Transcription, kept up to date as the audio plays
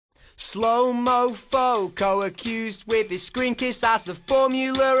Slow-mo Foco accused with his screen kiss as the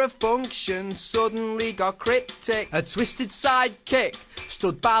formula of function suddenly got cryptic. A twisted sidekick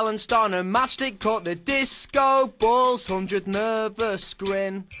stood balanced on a matchstick, caught the disco ball's 100 nervous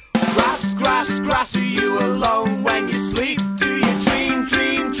grin. Grass, grass, grass, are you alone when you sleep? Do you dream,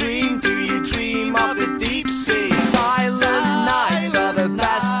 dream, dream? Do you dream of the deep sea? Silent nights are the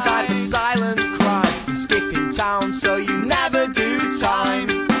best type of silent crime, and skipping town so you never do time.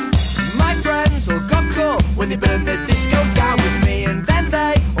 My friends all got caught when they burned the disco down with me, and then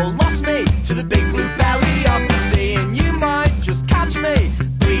they all lost me to the big blue belly of the sea. And you might just catch me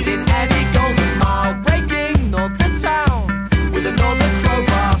bleeding any golden mile, breaking northern town with another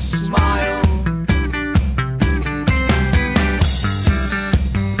crowbar smile.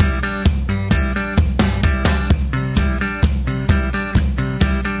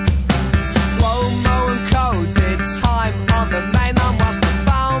 Slow-mo and Co did time on the mainland whilst I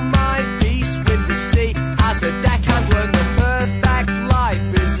found my peace with the sea. As a deckhand learned the perfect life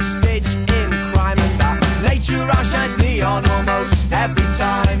is a stitch in crime, and that nature outshines neon almost every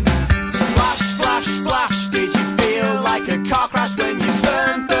time. Splash, splash, splash, did you feel like a car crash when you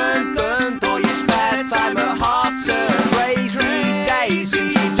burned all your spare time at half term? Crazy days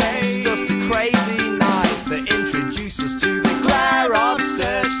introduced us to crazy nights that introduced us to the glare of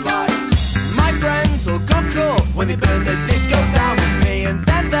searchlights. My friends all got caught when they burned the disco down with me, and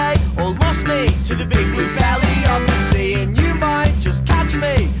then they all lost me to the big blue belly of the sea. And you might just catch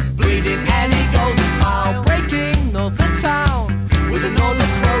me bleeding any golden mile, breaking northern town with another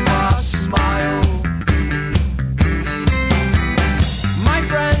crowbar smile. My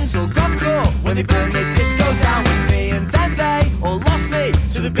friends all got caught when they burned the